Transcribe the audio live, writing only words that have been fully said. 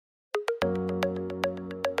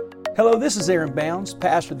Hello, this is Aaron Bounds,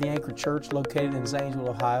 pastor of the Anchor Church located in Zanesville,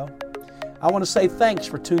 Ohio. I want to say thanks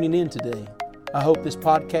for tuning in today. I hope this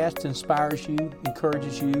podcast inspires you,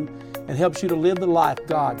 encourages you, and helps you to live the life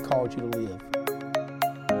God called you to live.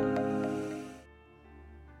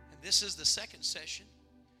 And this is the second session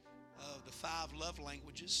of the 5 love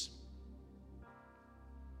languages.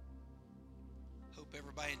 Hope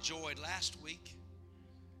everybody enjoyed last week.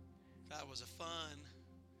 That was a fun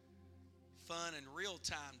and real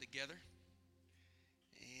time together.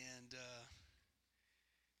 And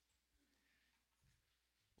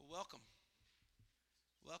welcome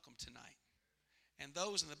tonight. And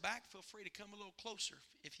those in the back, feel free to come a little closer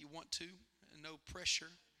if you want to. No pressure.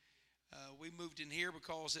 We moved in here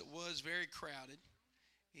because it was very crowded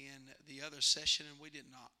in the other session, and we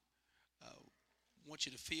did not want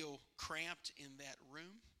you to feel cramped in that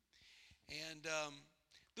room. And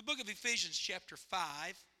the book of Ephesians chapter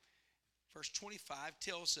 5, verse 25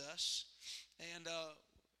 tells us, and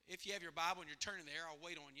if you have your Bible and you're turning there, I'll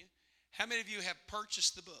wait on you. How many of you have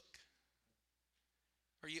purchased the book?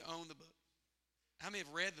 Or you own the book? How many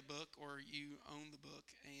have read the book or you own the book?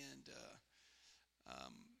 And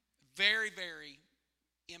very, very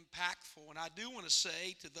impactful. And I do want to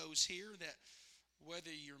say to those here that whether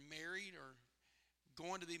you're married or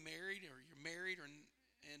going to be married or you're married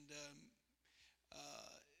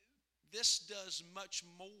this does much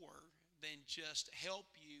more than just help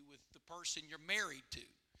you with the person you're married to.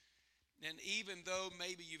 And even though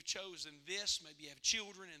maybe you've chosen this, maybe you have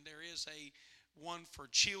children and there is a one for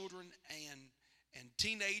children and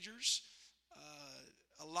teenagers,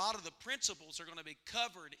 a lot of the principles are going to be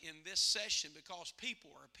covered in this session because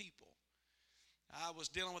people are people. I was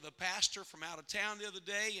dealing with a pastor from out of town the other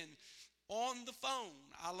day, and on the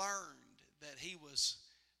phone I learned that he was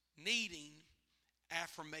needing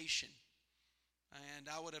affirmation. And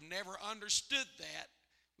I would have never understood that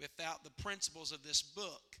without the principles of this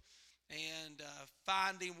book. And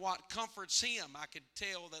finding what comforts him, I could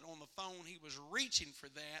tell that on the phone he was reaching for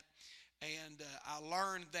that. And I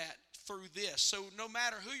learned that through this. So no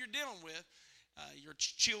matter who you're dealing with, your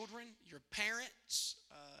children, your parents,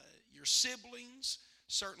 your siblings,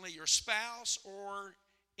 certainly your spouse, or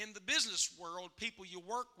in the business world, people you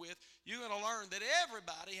work with, you're going to learn that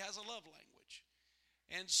everybody has a love language.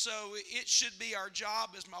 And so it should be our job,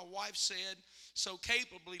 as my wife said so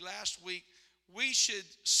capably last week, we should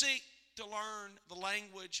seek to learn the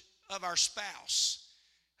language of our spouse.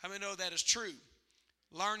 How many know that is true?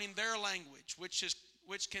 Learning their language, which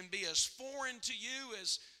can be as foreign to you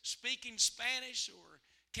as speaking Spanish or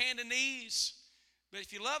Cantonese. But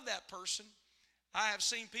if you love that person, I have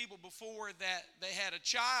seen people before that they had a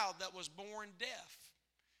child that was born deaf.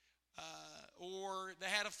 Or they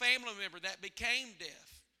had a family member that became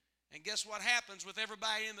deaf. And guess what happens with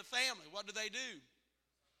everybody in the family? What do?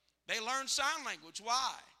 They learn sign language.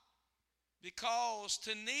 Why? Because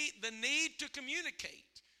the need to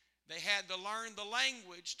communicate. They had to learn the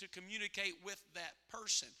language to communicate with that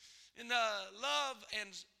person. And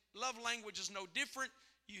love language is no different.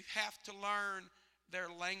 You have to learn their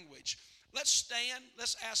language. Let's stand.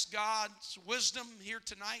 Let's ask God's wisdom here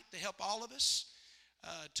tonight to help all of us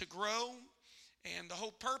to grow. And the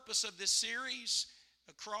whole purpose of this series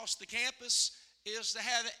across the campus is to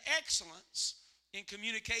have excellence in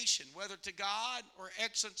communication, whether to God or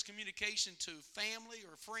excellence communication to family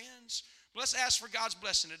or friends. But let's ask for God's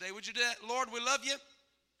blessing today. Would you do that? Lord, we love you.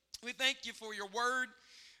 We thank you for your word.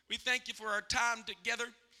 We thank you for our time together.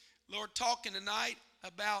 Lord, talking tonight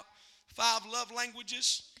about 5 love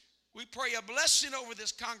languages. We pray a blessing over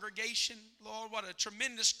this congregation. Lord, what a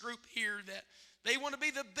tremendous group here that they want to be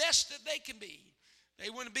the best that they can be. They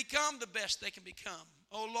want to become the best they can become.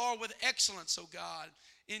 Oh, Lord, with excellence, oh God.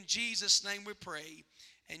 In Jesus' name we pray,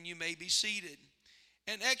 and you may be seated.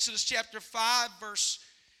 In Exodus chapter 5, verse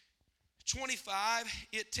 25,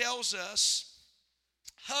 it tells us,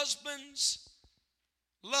 husbands,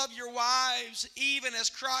 love your wives, even as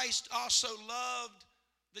Christ also loved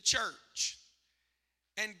the church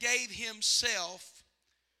and gave himself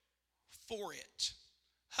for it.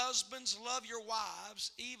 Husbands, love your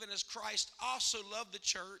wives, even as Christ also loved the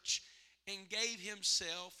church and gave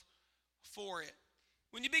himself for it.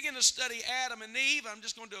 When you begin to study Adam and Eve, I'm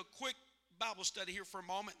just going to do a quick Bible study here for a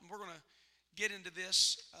moment, and we're going to get into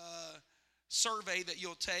this survey that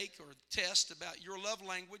you'll take or test about your love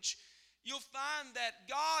language. You'll find that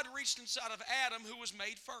God reached inside of Adam, who was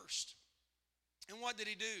made first. And what did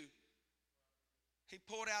he do? He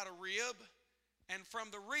pulled out a rib, and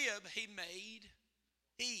from the rib, he made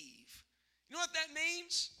Eve. You know what that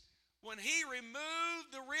means? When he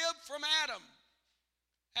removed the rib from Adam,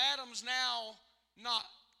 Adam's now not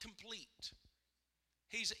complete.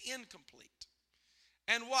 he's incomplete.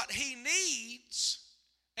 And what he needs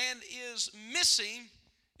and is missing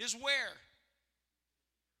is where?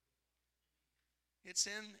 It's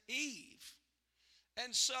in Eve.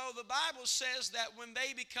 And so the Bible says that when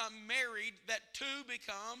they become married, that two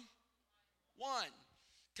become one.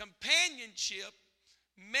 Companionship,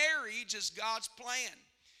 marriage is God's plan.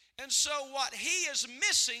 And so what he is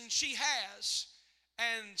missing, she has.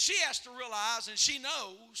 And she has to realize, and she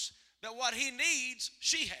knows, that what he needs,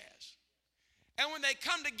 she has. And when they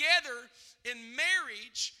come together in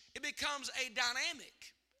marriage, it becomes a dynamic,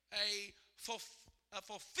 a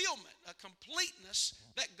fulfillment, a completeness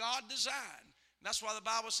that God designed. And that's why the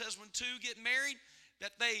Bible says when two get married,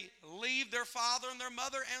 that they leave their father and their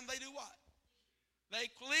mother, and they do what? They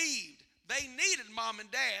cleaved. They needed mom and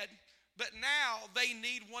dad, but now they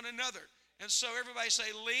need one another. And so everybody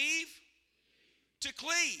say, leave to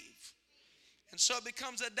cleave. And so it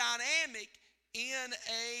becomes a dynamic in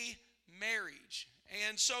a marriage.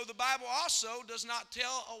 And so the Bible also does not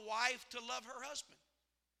tell a wife to love her husband.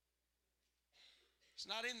 It's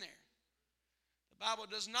not in there. The Bible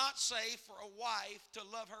does not say for a wife to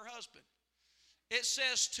love her husband. It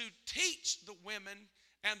says to teach the women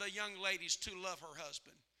and the young ladies to love her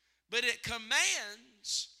husband. But it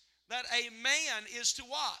commands that a man is to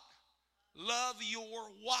what? Love your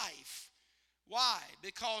wife. Why?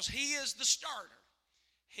 Because he is the starter.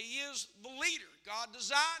 He is the leader. God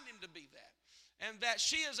designed him to be that. And that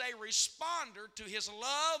she is a responder to his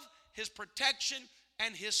love, his protection,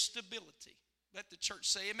 and his stability. Let the church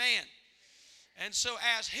say amen. And so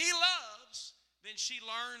as he loves, then she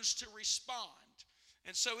learns to respond.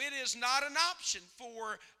 And so it is not an option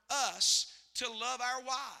for us to love our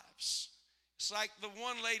wives. It's like the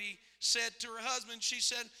one lady said to her husband, she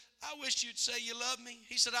said, I wish you'd say you love me.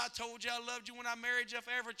 He said, I told you I loved you when I married you. If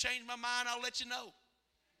I ever change my mind, I'll let you know.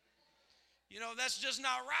 You know, that's just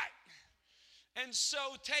not right. And so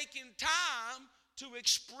taking time to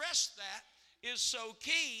express that is so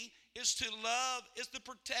key, is to love, is to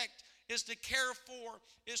protect, is to care for,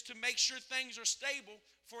 is to make sure things are stable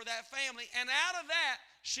for that family. And out of that,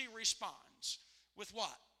 she responds with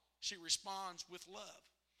what? She responds with love.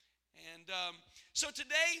 And so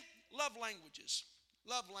today, love languages.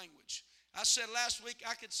 Love language. I said last week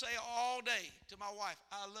I could say all day to my wife,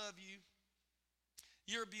 I love you.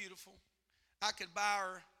 You're beautiful. I could buy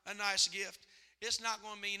her a nice gift. It's not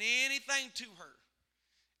going to mean anything to her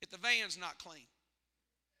if the van's not clean.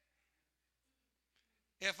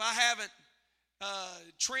 If I haven't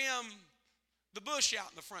trimmed the bush out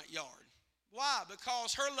in the front yard. Why?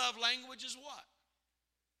 Because her love language is what?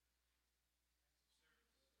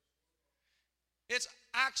 It's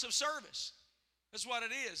acts of service. That's what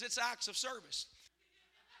it is. It's acts of service.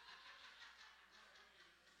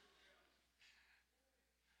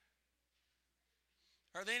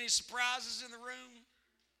 Are there any surprises in the room?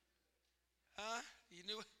 Huh? You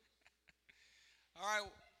knew it? All right.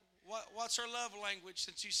 What's her love language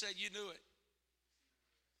since you said you knew it?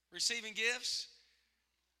 Receiving gifts?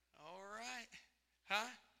 All right. Huh?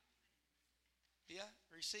 Yeah,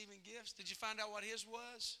 receiving gifts. Did you find out what his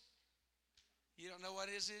was? You don't know what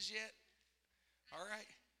his is yet? All right.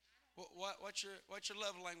 What's your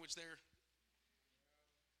love language there?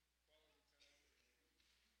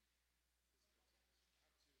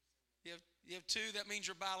 You have two? That means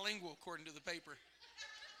you're bilingual according to the paper.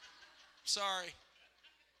 Sorry.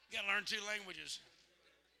 You got to learn two languages.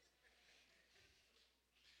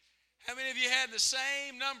 How many of you had the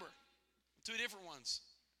same number? Two different ones.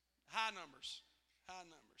 High numbers. High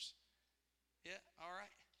numbers. Yeah, all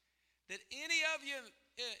right. Did any of you,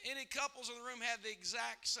 any couples in the room have the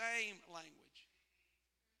exact same language?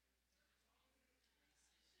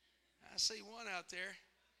 I see one out there.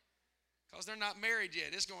 Because they're not married yet.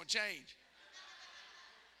 It's going to change.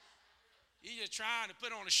 You're just trying to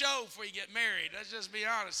put on a show before you get married. Let's just be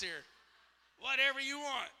honest here. Whatever you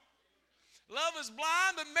want. Love is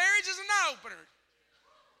blind, but marriage is an eye-opener.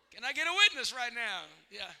 Can I get a witness right now?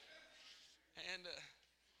 Yeah. And,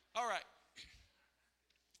 all right.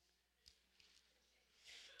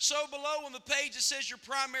 So below on the page it says your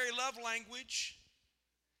primary love language,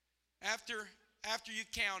 after you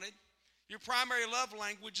counted, your primary love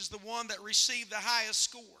language is the one that received the highest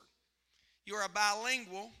score. You are a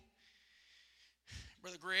bilingual,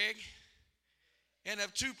 Brother Greg, and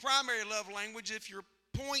have two primary love languages if your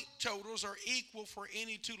point totals are equal for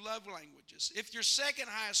any two love languages. If your second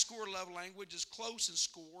highest score love language is close in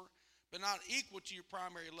score, but not equal to your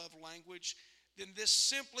primary love language, then this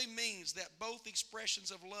simply means that both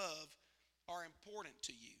expressions of love are important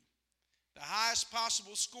to you. The highest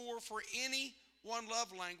possible score for any one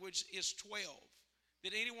love language is 12.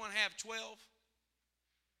 Did anyone have 12?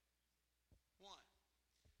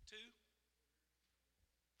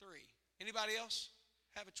 Anybody else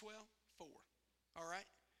have a 12? 4. All right.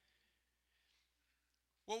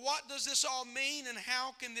 Well, what does this all mean, and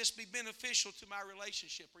how can this be beneficial to my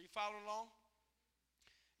relationship? Are you following along?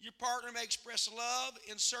 Your partner may express love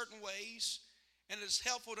in certain ways, and it is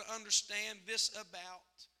helpful to understand this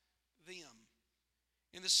about them.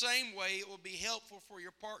 In the same way, it will be helpful for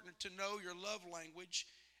your partner to know your love language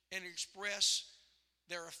and express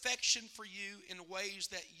their affection for you in ways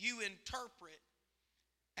that you interpret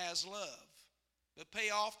as love. The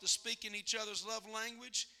payoff to speaking each other's love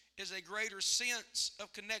language is a greater sense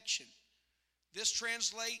of connection. This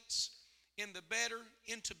translates into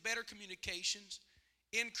better communications,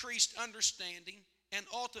 increased understanding, and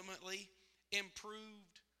ultimately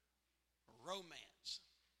improved romance.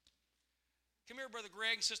 Come here, Brother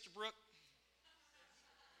Greg and Sister Brooke.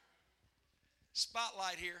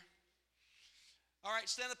 Spotlight here. All right,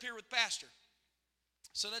 stand up here with Pastor.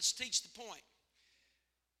 So let's teach the point.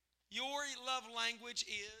 Your love language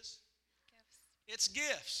is? Gifts. It's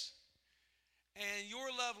gifts. And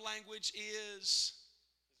your love language is?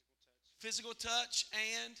 Physical touch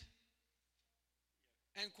and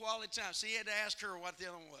quality time. So you had to ask her what the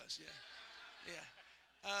other one was.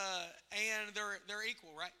 Yeah. And they're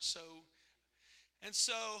equal, right? So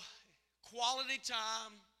quality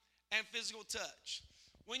time and physical touch.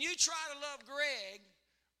 When you try to love Greg,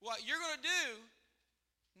 what you're going to do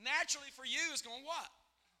naturally for you is going to what?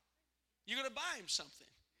 You're going to buy him something.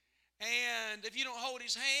 And if you don't hold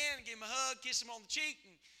his hand and give him a hug, kiss him on the cheek,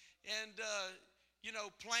 and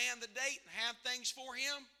plan the date and have things for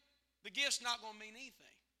him, the gift's not going to mean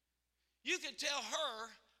anything. You can tell her,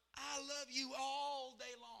 I love you all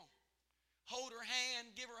day long. Hold her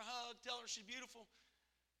hand, give her a hug, tell her she's beautiful.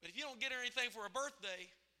 But if you don't get her anything for her birthday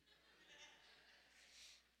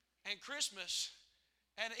and Christmas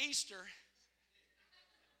and Easter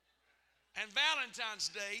and Valentine's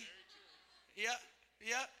Day,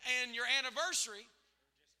 and your anniversary,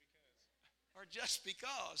 or just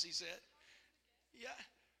because, he said, yeah,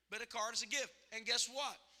 but a card is a gift. And guess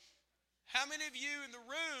what? How many of you in the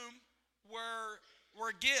room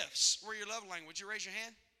were gifts, were your love language? You raise your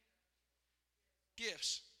hand?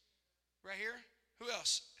 Gifts. Right here? Who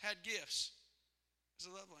else had gifts as a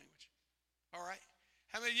love language? All right.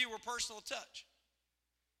 How many of you were personal touch?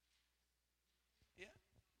 Yeah,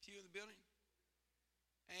 a few in the building.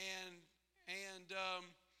 And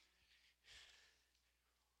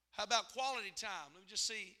how about quality time? Let me just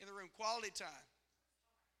see in the room, quality time.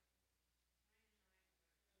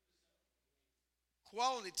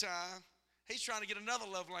 Quality time. He's trying to get another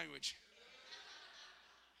love language.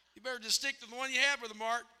 You better just stick to the one you have, Brother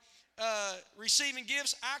Mark. Receiving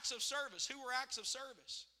gifts, acts of service. Who were acts of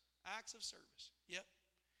service? Acts of service. Yep.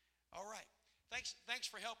 All right. Thanks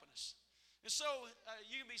for helping us. And so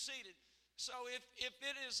you can be seated. So if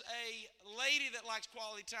it is a lady that likes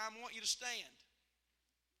quality time, I want you to stand.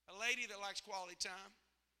 A lady that likes quality time.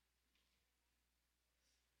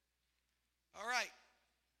 All right.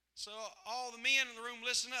 So all the men in the room,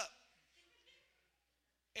 listen up.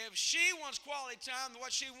 If she wants quality time,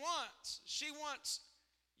 what she wants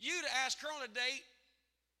you to ask her on a date,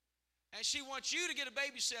 and she wants you to get a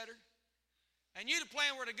babysitter, and you to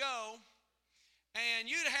plan where to go, and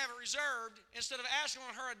you to have it reserved instead of asking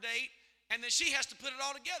on her a date, and then she has to put it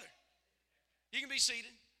all together. You can be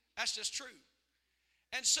seated. That's just true.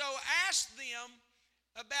 And so ask them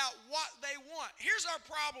about what they want. Here's our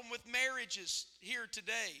problem with marriages here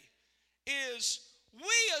today is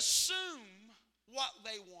we assume what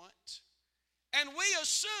they want, and we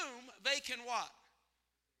assume they can what?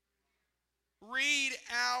 Read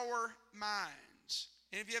our minds.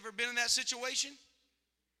 And have you ever been in that situation?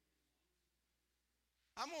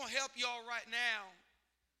 I'm going to help y'all right now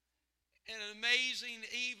in an amazing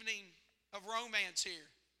evening of romance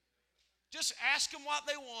here. Just ask them what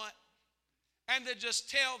they want, and then just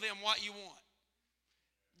tell them what you want.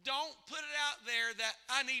 Don't put it out there that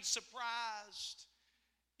I need surprised.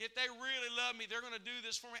 If they really love me, they're going to do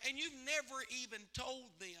this for me. And you've never even told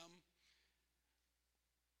them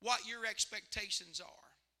what your expectations are.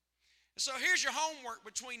 And so here's your homework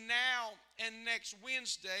between now and next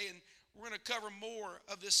Wednesday, and we're going to cover more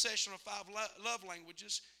of this session of 5 love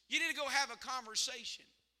languages. You need to go have a conversation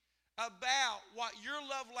about what your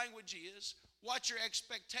love language is, what your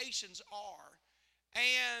expectations are,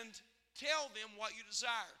 and tell them what you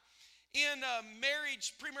desire. In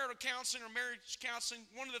marriage, premarital counseling or marriage counseling,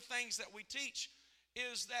 one of the things that we teach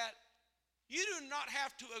is that you do not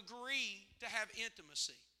have to agree to have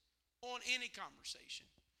intimacy on any conversation.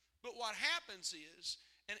 But what happens is,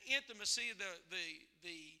 an intimacy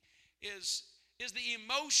is the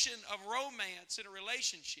emotion of romance in a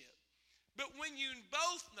relationship. But when you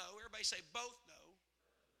both know, everybody say both know,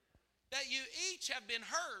 that you each have been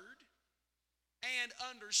heard and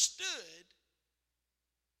understood,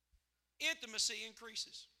 intimacy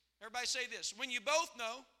increases. Everybody say this. When you both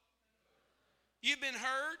know, you've been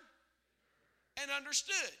heard and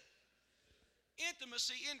understood,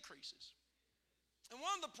 intimacy increases. And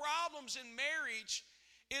one of the problems in marriage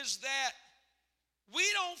is that we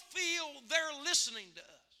don't feel they're listening to us.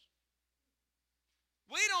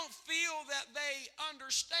 We don't feel that they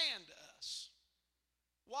understand us.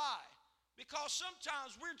 Why? Because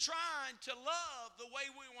sometimes we're trying to love the way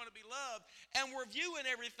we want to be loved, and we're viewing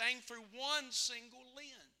everything through one single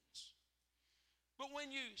lens. But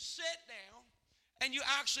when you sit down and you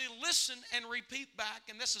actually listen and repeat back,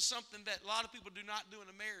 and this is something that a lot of people do not do in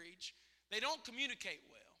a marriage, they don't communicate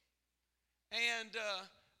well. And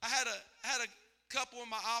I had a couple in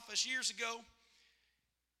my office years ago.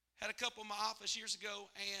 And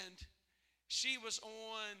she was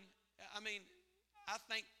on, I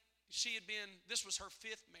think she had been, this was her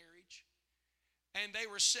 5th marriage. And they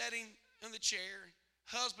were sitting in the chair.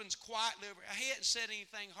 Husband's quietly over. I hadn't said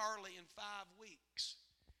anything hardly in 5 weeks.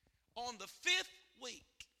 On the 5th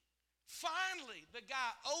week, finally the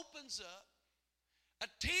guy opens up. A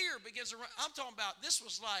tear begins to run. I'm talking about, this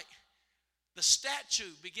was like the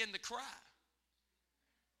statue began to cry.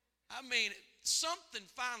 I mean, something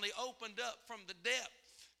finally opened up from the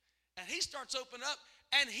depth. And he starts opening up,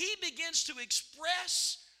 and he begins to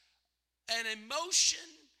express an emotion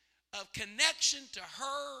of connection to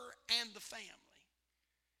her and the family.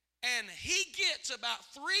 And he gets about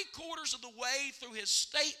 3/4 of the way through his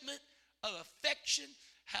statement of affection,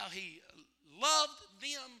 how he loved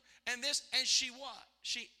them, and this, and she what?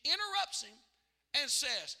 She interrupts him and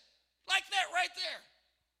says, like that right there,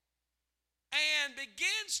 and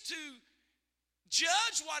begins to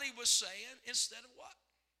judge what he was saying instead of what?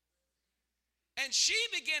 And she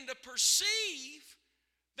began to perceive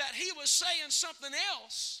that he was saying something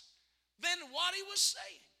else than what he was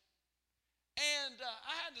saying. And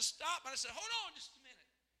I had to stop, and I said, hold on just a minute.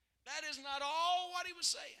 That is not all what he was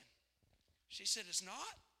saying. She said, it's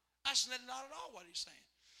not? I said, that's not at all what he's saying.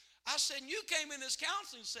 I said, you came in this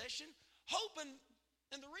counseling session hoping,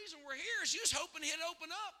 and the reason we're here is you was hoping he'd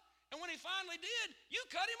open up. And when he finally did, you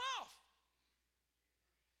cut him off.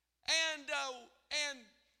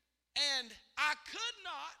 And I could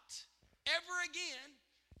not ever again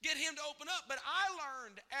get him to open up. But I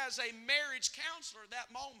learned as a marriage counselor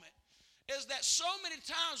that moment is that so many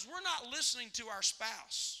times we're not listening to our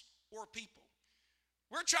spouse or people.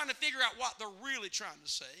 We're trying to figure out what they're really trying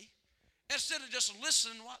to say instead of just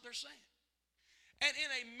listening to what they're saying. And in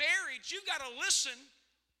a marriage, you've got to listen.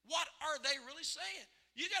 What are they really saying?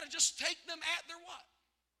 You got to just take them at their what?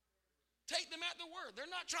 Take them at their word. They're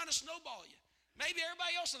not trying to snowball you. Maybe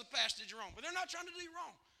everybody else in the past did you wrong, but they're not trying to do you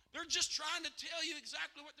wrong. They're just trying to tell you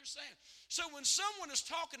exactly what they're saying. So when someone is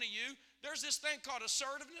talking to you, there's this thing called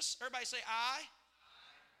assertiveness. Everybody say, I.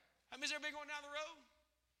 How many's everybody going down the road?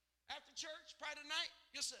 After church, probably tonight,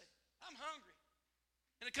 you'll say, I'm hungry.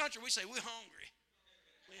 In the country, we say, we're hungry.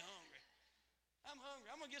 We're hungry. I'm hungry.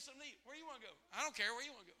 I'm going to get something to eat. Where you want to go? I don't care where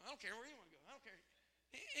you want to go. I don't care where you want to go. I don't care.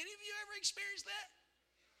 Any of you ever experienced that?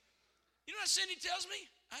 You know what Cindy tells me?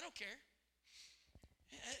 I don't care.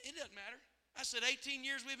 It doesn't matter. I said, 18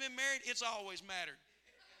 years we've been married, it's always mattered.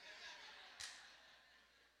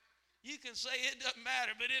 You can say it doesn't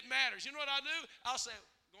matter, but it matters. You know what I'll do? I'll say,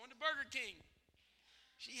 going to Burger King.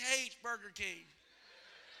 She hates Burger King.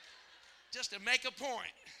 Just to make a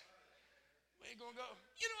point. We ain't going to go,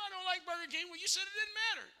 you know I don't like Burger King. Well, you said it didn't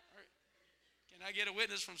matter. All right. Can I get a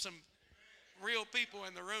witness from some real people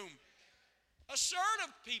in the room?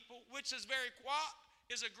 Assertive people, which is very quiet,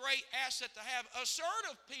 is a great asset to have.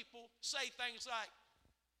 Assertive people say things like,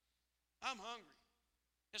 I'm hungry.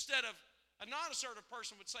 Instead of a non-assertive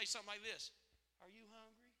person would say something like this, are you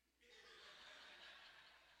hungry?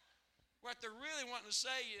 What they're really wanting to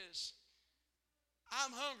say is,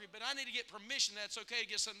 I'm hungry, but I need to get permission that it's okay to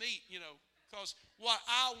get something to eat, because what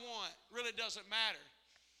I want really doesn't matter.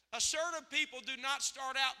 Assertive people do not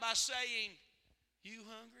start out by saying, you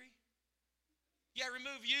hungry? Yeah,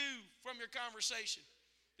 remove you from your conversation.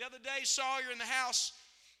 The other day, Sawyer in the house,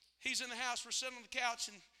 he's in the house, we're sitting on the couch,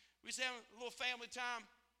 and we was having a little family time,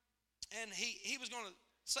 and he was going to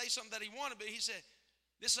say something that he wanted, but he said,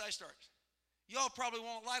 this is how he starts. Y'all probably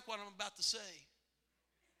won't like what I'm about to say.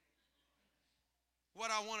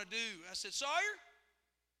 What I want to do. I said, Sawyer,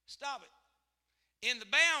 stop it. In the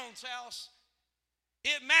Bounds house,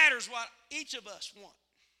 it matters what each of us want.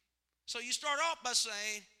 So you start off by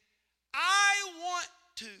saying, I want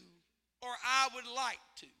to, or I would like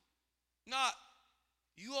to. Not,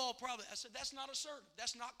 You all probably, I said, that's not assertive.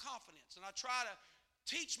 That's not confidence. And I try to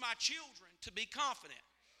teach my children to be confident.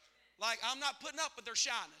 Like, I'm not putting up with their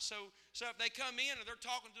shyness. So if they come in and they're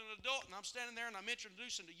talking to an adult and I'm standing there and I'm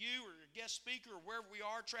introducing to you or a guest speaker or wherever we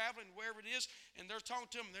are traveling, wherever it is, and they're talking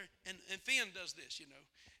to them, and Finn does this, you know.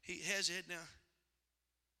 He has his head down.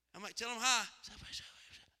 I'm like, tell him hi.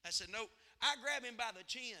 I said, nope. I grab him by the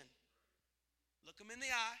chin, look him in the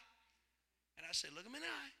eye, and I said, look him in the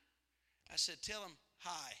eye. I said, tell him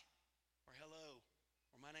hi or hello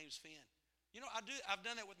or my name's Finn. You know, I've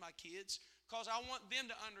done that with my kids because I want them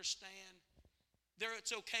to understand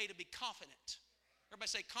it's okay to be confident. Everybody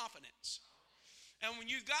say confidence. And when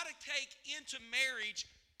you've got to take into marriage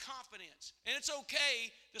confidence, and it's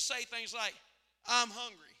okay to say things like, I'm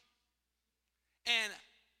hungry, and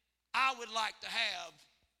I would like to have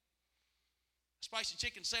a spicy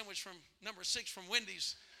chicken sandwich from number 6 from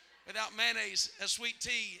Wendy's without mayonnaise, a sweet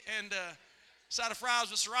tea, and a side of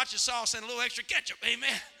fries with sriracha sauce and a little extra ketchup.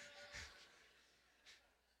 Amen.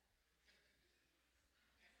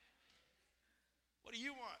 What do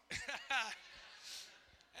you want?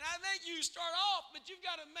 And I think you start off, but you've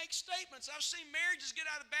got to make statements. I've seen marriages get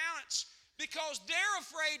out of balance because they're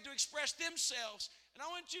afraid to express themselves. And I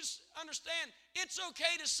want you to understand, it's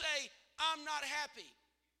okay to say, I'm not happy.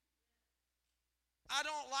 I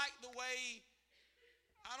don't like the way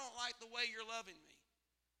you're loving me.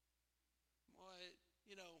 Well,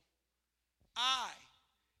 you know,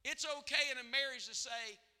 it's okay in a marriage to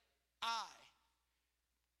say,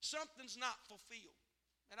 something's not fulfilled.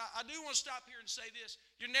 And I do want to stop here and say this.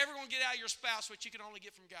 You're never going to get out of your spouse what you can only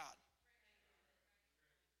get from God.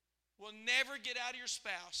 Will never get out of your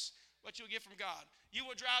spouse what you'll get from God. You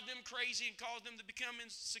will drive them crazy and cause them to become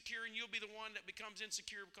insecure, and you'll be the one that becomes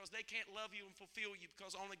insecure because they can't love you and fulfill you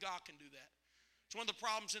because only God can do that. It's one of the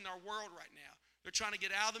problems in our world right now. They're trying to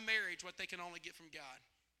get out of the marriage what they can only get from God.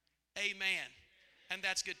 Amen. And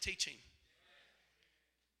that's good teaching.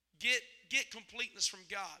 Get completeness from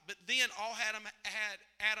God. But then all Adam had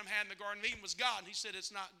in the Garden of Eden was God. And he said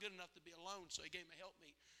it's not good enough to be alone, so he gave him a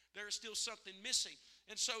helpmeet. There is still something missing.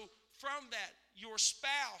 And so from that, your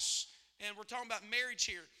spouse, and we're talking about marriage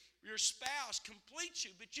here, your spouse completes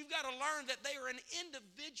you, but you've got to learn that they are an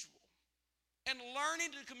individual and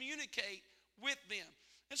learning to communicate with them.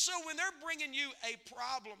 And so when they're bringing you a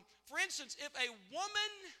problem, for instance, if a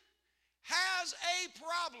woman has a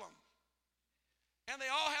problem, and they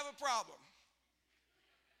all have a problem,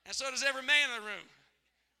 and so does every man in the room.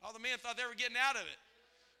 All the men thought they were getting out of it.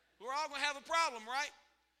 We're all going to have a problem, right?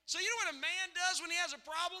 So you know what a man does when he has a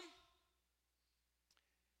problem?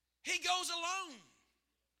 He goes alone.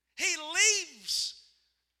 He leaves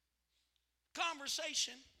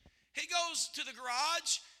conversation. He goes to the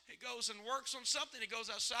garage. He goes and works on something. He goes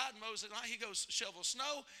outside and mows it. He goes shovel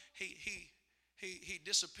snow. He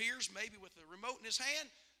disappears maybe with the remote in his hand.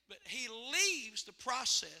 But he leaves to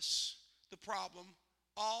process the problem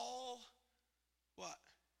all what?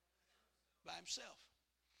 By himself.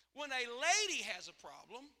 When a lady has a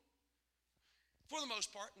problem, for the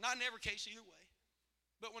most part, not in every case either way,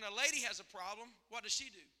 but when a lady has a problem, what does she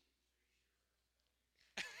do?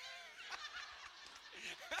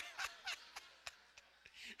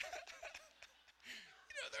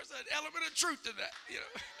 You know, there's an element of truth to that, you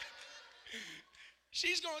know.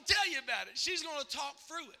 She's going to tell you about it. She's going to talk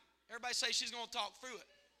through it. Everybody say she's going to talk through it.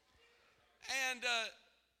 And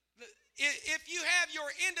if you have your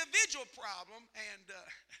individual problem, and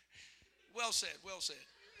well said.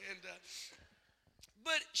 And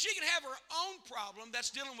but she can have her own problem that's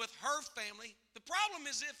dealing with her family. The problem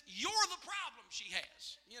is if you're the problem she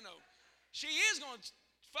has. You know, she is going to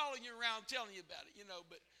follow you around telling you about it, you know,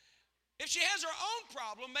 but if she has her own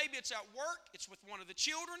problem, maybe it's at work, it's with one of the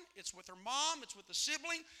children, it's with her mom, it's with a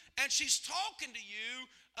sibling, and she's talking to you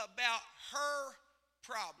about her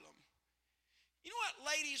problem. You know what,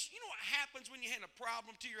 ladies, you know what happens when you hand a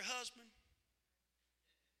problem to your husband?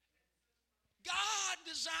 God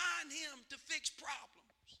designed him to fix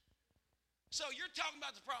problems. So you're talking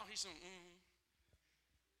about the problem. He's saying,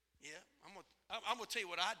 yeah, I'm gonna tell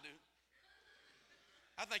you what I do.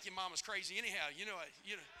 I think your mama's crazy anyhow. You know.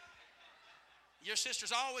 Your sister's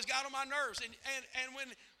always got on my nerves. And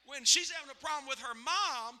when she's having a problem with her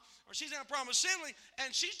mom, or she's having a problem with a sibling,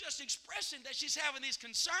 and she's just expressing that she's having these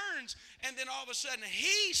concerns, and then all of a sudden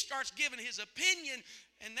he starts giving his opinion,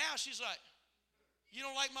 and now she's like, you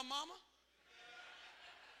don't like my mama?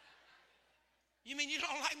 You mean you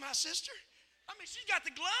don't like my sister? I mean, she's got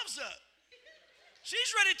the gloves up. She's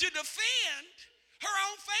ready to defend her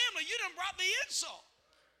own family. You done brought the insult.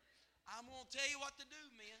 I'm going to tell you what to do,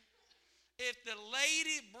 men. If the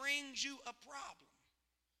lady brings you a problem,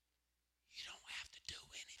 you don't have to do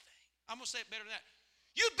I'm going to say it better than that.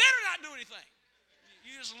 You better not do anything.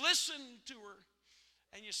 You just listen to her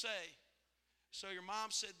and you say, so your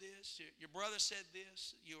mom said this, your brother said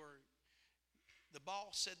this, the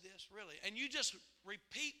boss said this, really. And you just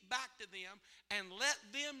repeat back to them and let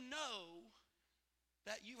them know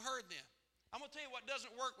that you heard them. I'm going to tell you what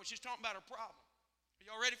doesn't work when she's talking about her problem. Are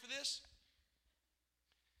y'all ready for this?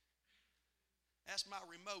 That's my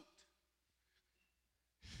remote.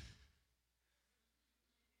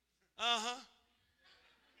 Uh-huh.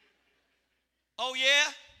 Oh,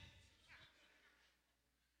 yeah?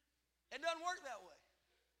 It doesn't work that way.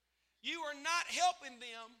 You are not helping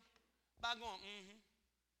them by going,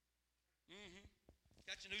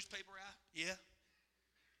 Got your newspaper out? Yeah.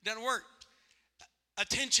 Doesn't work.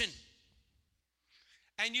 Attention.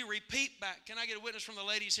 And you repeat back. Can I get a witness from the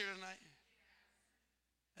ladies here tonight?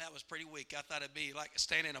 That was pretty weak. I thought it'd be like a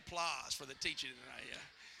standing applause for the teacher tonight. Yeah.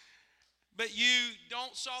 But you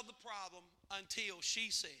don't solve the problem until she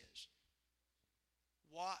says,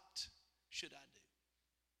 what should I do?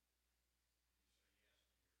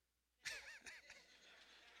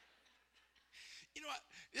 You know what?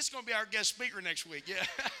 This is going to be our guest speaker next week. Yeah.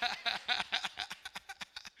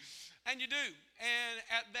 And you do. And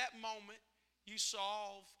at that moment, you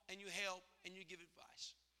solve and you help and you give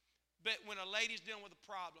advice. But when a lady's dealing with a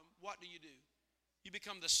problem, what do? You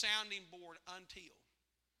become the sounding board until.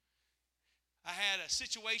 I had a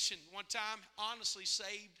situation one time, honestly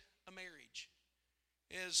saved a marriage.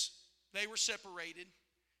 Is they were separated.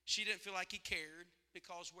 She didn't feel like he cared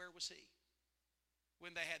because where was he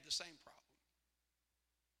when they had the same problem?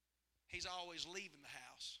 He's always leaving the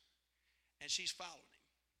house, and she's following him.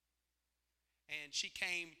 And she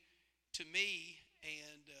came to me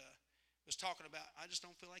and was talking about, I just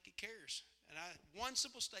don't feel like he cares. And one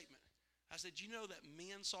simple statement. I said, you know that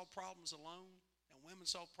men solve problems alone and women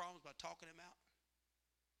solve problems by talking them out?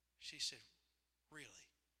 She said, really?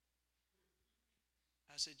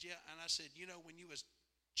 I said, yeah. And I said, you know, when you was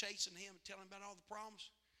chasing him and telling him about all the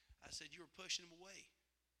problems, I said, you were pushing him away.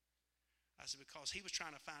 I said, because he was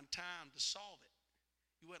trying to find time to solve it.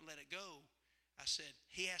 You wouldn't let it go. I said,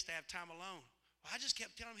 he has to have time alone. Well, I just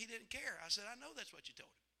kept telling him he didn't care. I said, I know that's what you told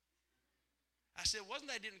him. I said, it wasn't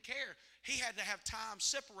that he didn't care. He had to have time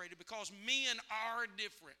separated because men are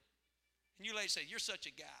different. And you ladies say, you're such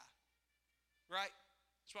a guy. Right?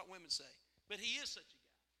 That's what women say. But he is such a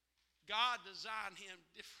guy. God designed him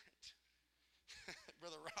different.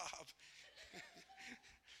 Brother Rob.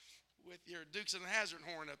 With your Dukes of Hazzard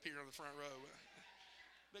horn up here on the front row.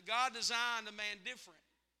 But God designed a man different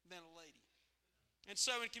than a lady. And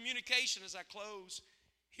so in communication, as I close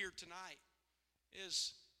here tonight,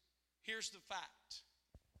 here's the fact.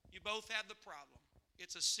 You both have the problem.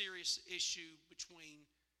 It's a serious issue between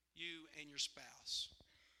you and your spouse.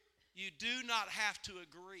 You do not have to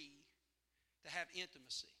agree to have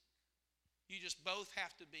intimacy. You just both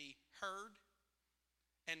have to be heard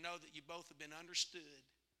and know that you both have been understood,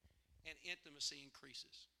 and intimacy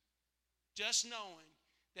increases. Just knowing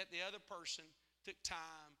that the other person took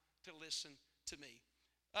time to listen to me.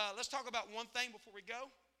 Let's talk about one thing before we go.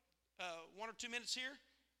 1 or 2 minutes here.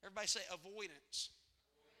 Everybody say avoidance.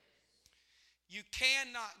 You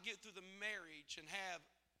cannot get through the marriage and have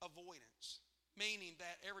avoidance, meaning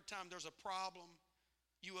that every time there's a problem,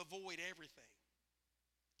 you avoid everything.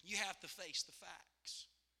 You have to face the facts.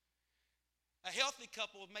 A healthy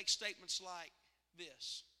couple would make statements like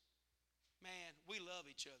this. Man, we love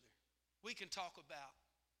each other. We can talk about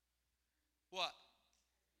what?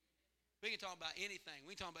 We can talk about anything.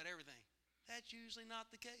 We can talk about everything. That's usually not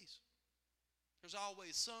the case. There's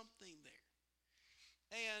always something there.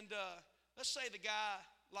 And let's say the guy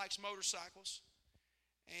likes motorcycles,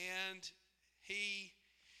 and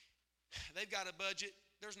they've got a budget.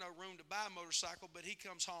 There's no room to buy a motorcycle, but he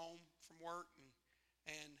comes home from work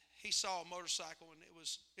and he saw a motorcycle, and it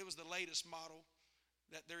was the latest model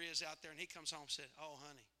that there is out there. And he comes home and said, oh,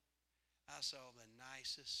 honey, I saw the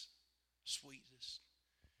nicest, sweetest,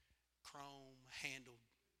 chrome-handled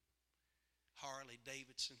Harley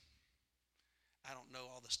Davidson. I don't know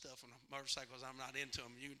all the stuff on motorcycles. I'm not into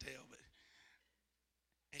them, you can tell.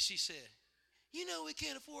 And she said, you know we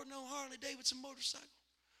can't afford no Harley Davidson motorcycle.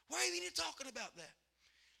 Why are you even talking about that?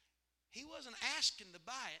 He wasn't asking to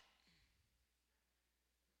buy it.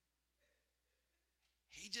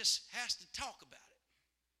 He just has to talk about it.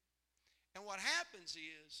 And what happens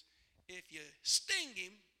is, if you sting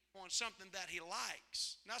him on something that he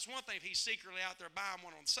likes, and that's one thing if he's secretly out there buying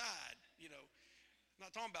one on the side, you know. I'm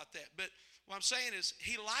not talking about that. But what I'm saying is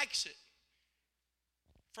he likes it.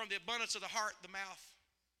 From the abundance of the heart, the mouth,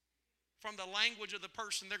 from the language of the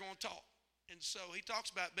person, they're going to talk. And so he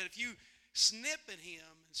talks about it. But if you snip at him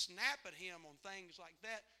and snap at him on things like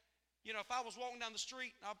that. You know, if I was walking down the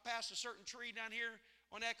street and I passed a certain tree down here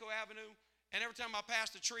on Echo Avenue, and every time I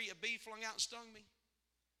passed a tree, a bee flung out and stung me.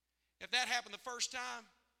 If that happened the first time,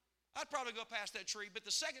 I'd probably go past that tree. But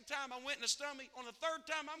the second time I went and it stung me, on the third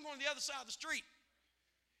time, I'm going to the other side of the street.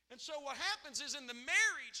 And so what happens is in the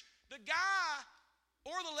marriage, the guy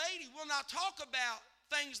or the lady will not talk about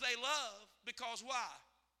things they love because why?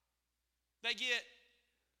 They get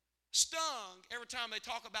stung every time they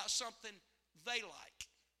talk about something they like.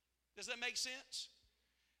 Does that make sense?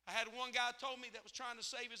 I had one guy told me that was trying to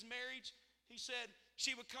save his marriage. He said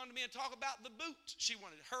she would come to me and talk about the boots she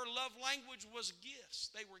wanted. Her love language was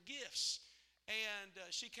gifts. They were gifts. And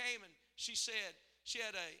she came and she said she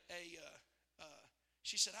had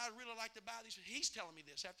she said, I'd really like to buy these. He's telling me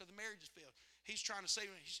this after the marriage has failed. He's trying to save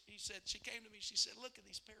me. He said, she came to me, she said, look at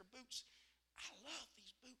these pair of boots. I love these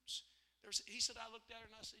boots. He said, I looked at her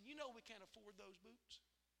and I said, you know we can't afford those boots.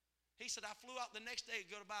 He said, I flew out the next day to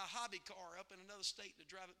go to buy a hobby car up in another state to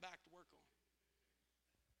drive it back to work on.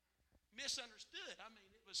 Misunderstood. I mean,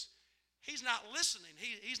 he's not listening.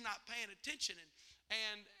 He's not paying attention.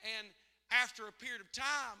 And after a period of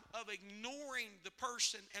time of ignoring the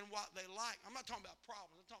person and what they like, I'm not talking about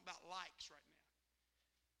problems, I'm talking about likes right now.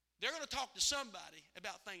 They're going to talk to somebody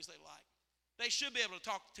about things they like. They should be able to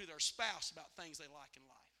talk to their spouse about things they like in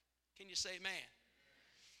life. Can you say amen?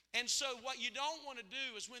 And so what you don't want to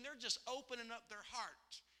do is when they're just opening up their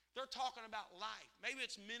heart, they're talking about life. Maybe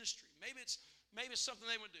it's ministry. Maybe it's something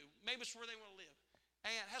they want to do. Maybe it's where they want to live.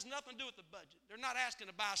 And it has nothing to do with the budget. They're not asking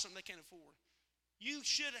to buy something they can't afford. You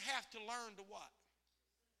should have to learn to what?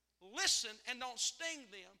 Listen and don't sting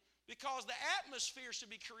them, because the atmosphere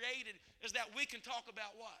should be created is that we can talk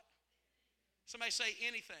about what? Somebody say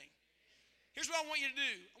anything. Here's what I want you to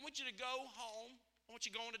do. I want you to go home. I want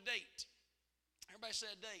you to go on a date. Everybody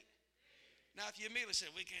say a date. Now, if you immediately say,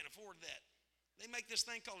 we can't afford that, they make this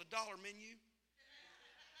thing called a dollar menu.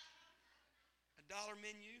 A dollar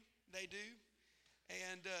menu, they do.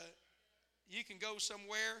 And you can go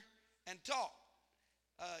somewhere and talk.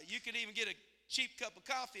 You can even get a cheap cup of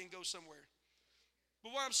coffee and go somewhere.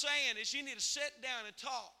 But what I'm saying is you need to sit down and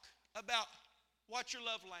talk about what's your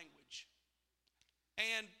love language.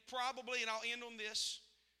 And probably, and I'll end on this,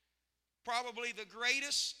 probably the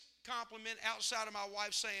greatest compliment outside of my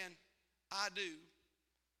wife saying, I do,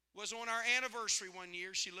 was on our anniversary one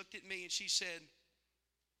year. She looked at me and she said,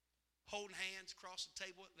 holding hands across the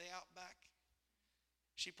table at the Outback.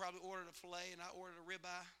 She probably ordered a filet and I ordered a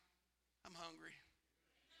ribeye. I'm hungry.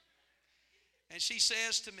 And she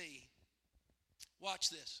says to me, watch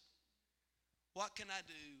this. What can I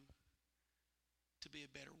do to be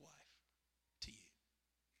a better wife to you?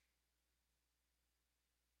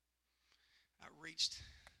 I reached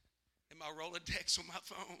in my Rolodex on my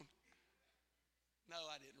phone. No,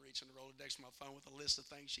 I didn't reach in the Rolodex on my phone with a list of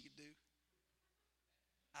things she could do.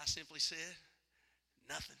 I simply said,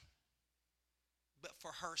 nothing. But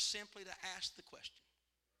for her simply to ask the question,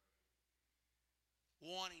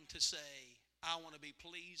 wanting to say, I want to be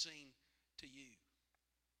pleasing to you.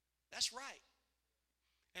 That's right.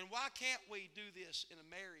 And why can't we do this in a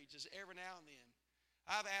marriage is every now and then.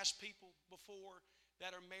 I've asked people before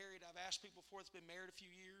that are married, I've asked people before that's been married a few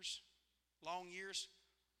years, long years,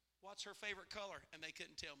 what's her favorite color? And they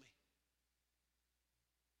couldn't tell me.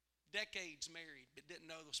 Decades married, but didn't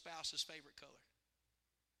know the spouse's favorite color.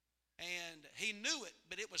 And he knew it,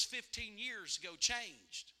 but it was 15 years ago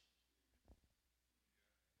changed.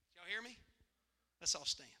 Y'all hear me? Let's all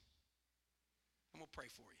stand. I'm going to pray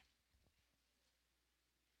for you.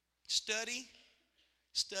 Study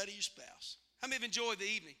your spouse. How many have enjoyed the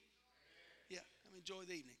evening? Yeah, how many enjoyed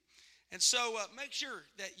the evening? And so make sure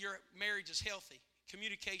that your marriage is healthy.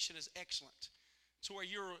 Communication is excellent. To where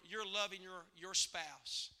you're loving your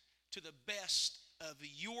spouse to the best of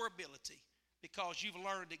your ability because you've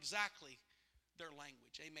learned exactly their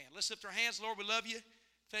language. Amen. Let's lift our hands. Lord, we love you.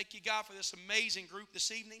 Thank you, God, for this amazing group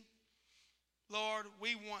this evening. Lord,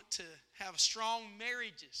 we want to have strong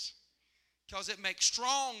marriages because it makes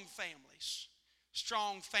strong families.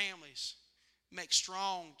 Strong families make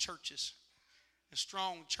strong churches. And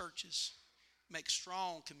strong churches make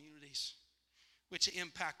strong communities, which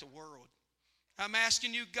impact the world. I'm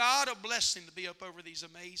asking you, God, a blessing to be up over these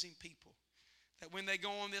amazing people. That when they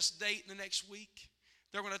go on this date in the next week,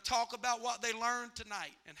 they're going to talk about what they learned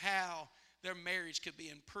tonight and how their marriage could be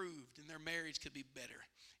improved and their marriage could be better.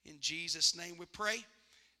 In Jesus' name we pray.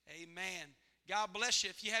 Amen. God bless you.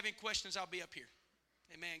 If you have any questions, I'll be up here.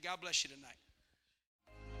 Amen. God bless you tonight.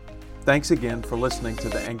 Thanks again for listening to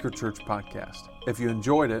the Anchor Church podcast. If you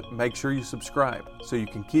enjoyed it, make sure you subscribe so you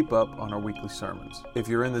can keep up on our weekly sermons. If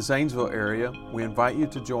you're in the Zanesville area, we invite you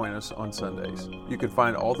to join us on Sundays. You can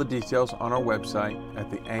find all the details on our website at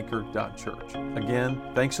theanchor.church. Again,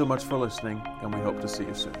 thanks so much for listening, and we hope to see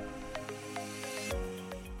you soon.